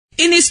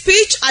In his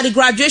speech at the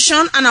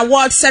graduation and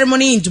award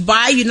ceremony in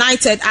Dubai,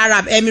 United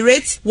Arab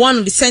Emirates, one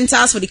of the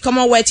centers for the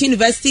Commonwealth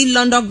University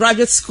London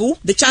Graduate School,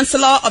 the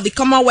Chancellor of the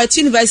Commonwealth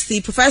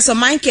University, Professor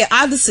Mbiere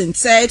Addison,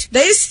 said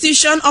the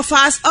institution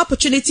offers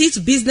opportunity to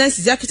business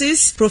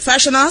executives,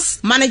 professionals,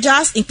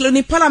 managers,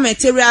 including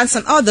parliamentarians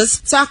and others,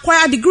 to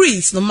acquire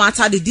degrees no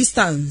matter the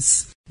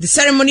distance. The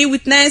ceremony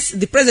witnessed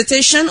the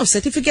presentation of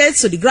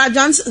certificates to the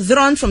graduates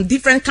drawn from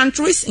different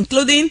countries,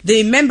 including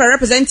the member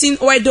representing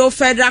Oredo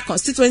Federal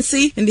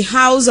Constituency in the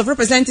House of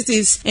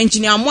Representatives,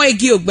 Engineer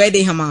Omoregie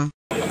Ogbeide-Ihama.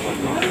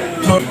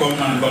 Come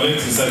and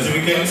collect the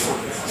certificate,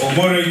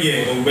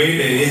 Omoregie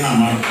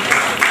Ogbeide-Ihama.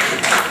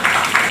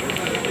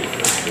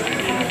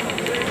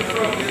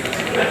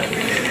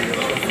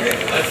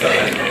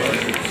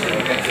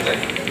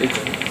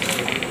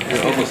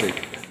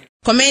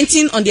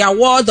 Commenting on the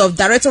award of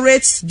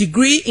Doctorate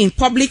degree in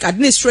public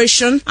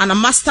administration and a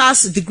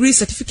master's degree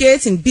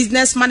certificate in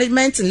business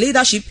management and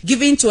leadership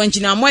given to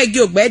Engineer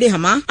Omoregie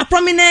Ogbeide-Ihama, a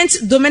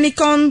prominent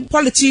Dominican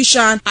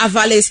politician,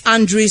 Avales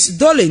Andres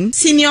Dolin,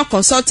 senior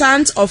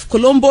consultant of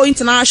Colombo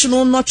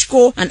International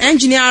Nautical and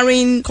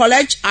Engineering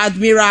College at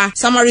Mbiere,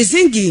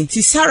 Samarizingi,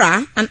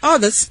 Tisara, and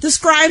others,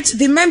 described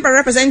the member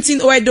representing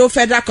Oredo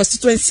Federal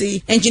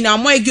Constituency, Engineer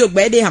Omoregie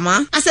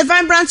Ogbeide-Ihama, as a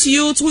vibrant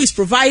youth who is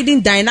providing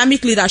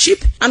dynamic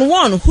leadership and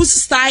one whose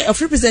style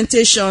of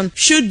representation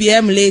should be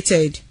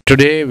emulated.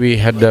 Today we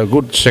had a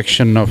good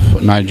section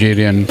of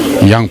Nigerian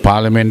young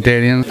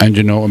parliamentarians, and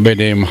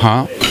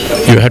Ogbeide-Ihama,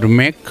 you had to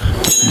make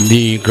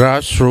the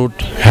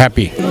grassroots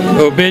happy.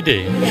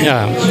 Ogbeide,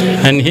 yeah,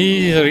 and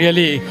he is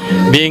really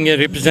being a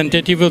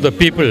representative of the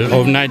people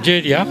of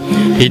Nigeria.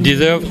 He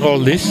deserves all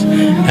this,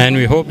 and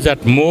we hope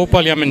that more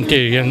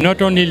parliamentarians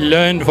not only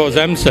learn for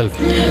themselves,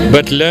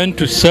 but learn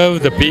to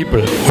serve the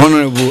people.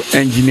 Honorable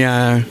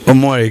Engineer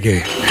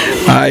Omoregie,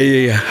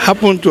 I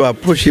happened to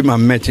approach him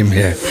and met him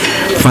here.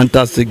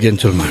 Fantastic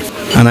gentleman.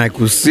 And I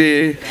could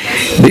see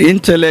the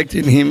intellect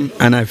in him,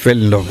 and I fell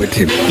in love with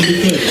him.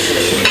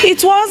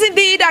 It was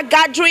indeed a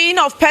gathering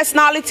of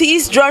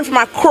personalities drawn from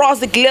across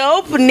the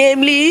globe,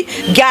 namely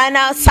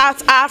Ghana,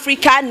 South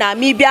Africa,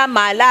 Namibia,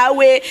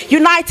 Malawi,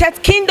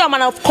 United Kingdom,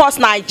 and of course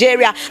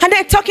Nigeria. And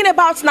they're talking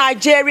about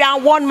Nigeria,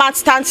 one-man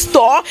stand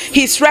store,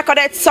 his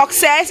recorded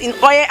success in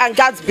oil and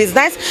gas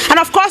business. And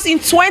of course in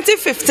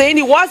 2015,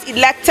 he was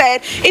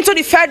elected into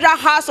the Federal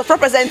House of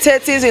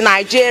Representatives in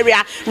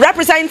Nigeria,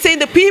 representing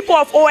the people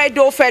of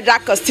Oredo Federal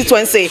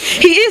Constituency.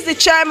 He is the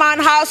chairman,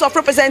 House of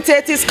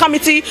Representatives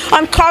Committee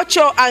on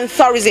Culture and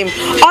Tourism,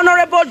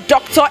 Honorable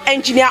Dr.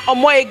 Engineer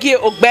Omoregie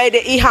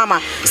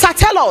Ogbeide-Ihama. So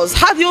tell us,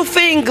 how do you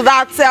think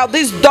that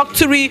this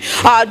doctorate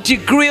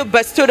degree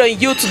bestowed on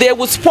you today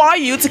will spur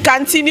you to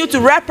continue to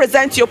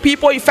represent your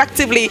people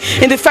effectively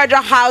in the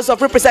Federal House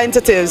of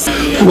Representatives?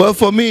 Well,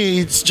 for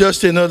me, it's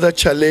just another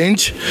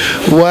challenge.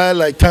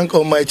 While I thank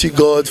Almighty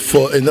God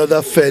for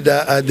another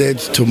feather added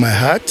to my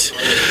heart,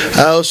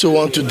 I also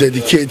want to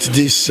dedicate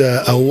this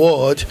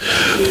award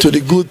to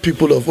the good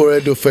people of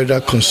Oredo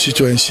Federal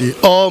Constituency,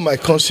 all my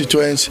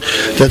constituents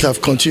that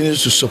have continued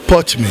to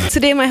support me.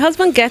 Today my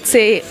husband gets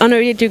an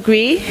honorary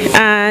degree,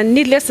 and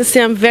needless to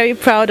say I'm very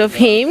proud of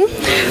him,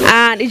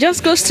 and it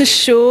just goes to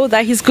show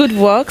that his good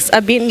works are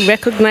being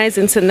recognized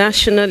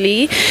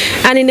internationally,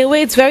 and in a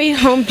way it's very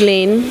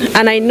humbling,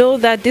 and I know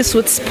that this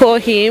would spur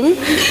him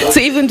to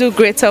even do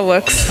greater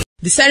works.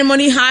 The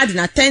ceremony had in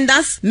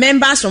attendance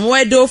members from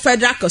Oredo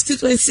Federal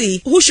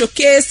Constituency who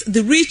showcased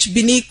the rich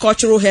Benin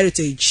cultural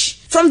heritage.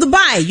 From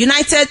Dubai,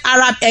 United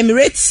Arab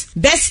Emirates,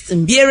 Best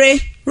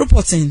Mbiere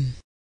reporting.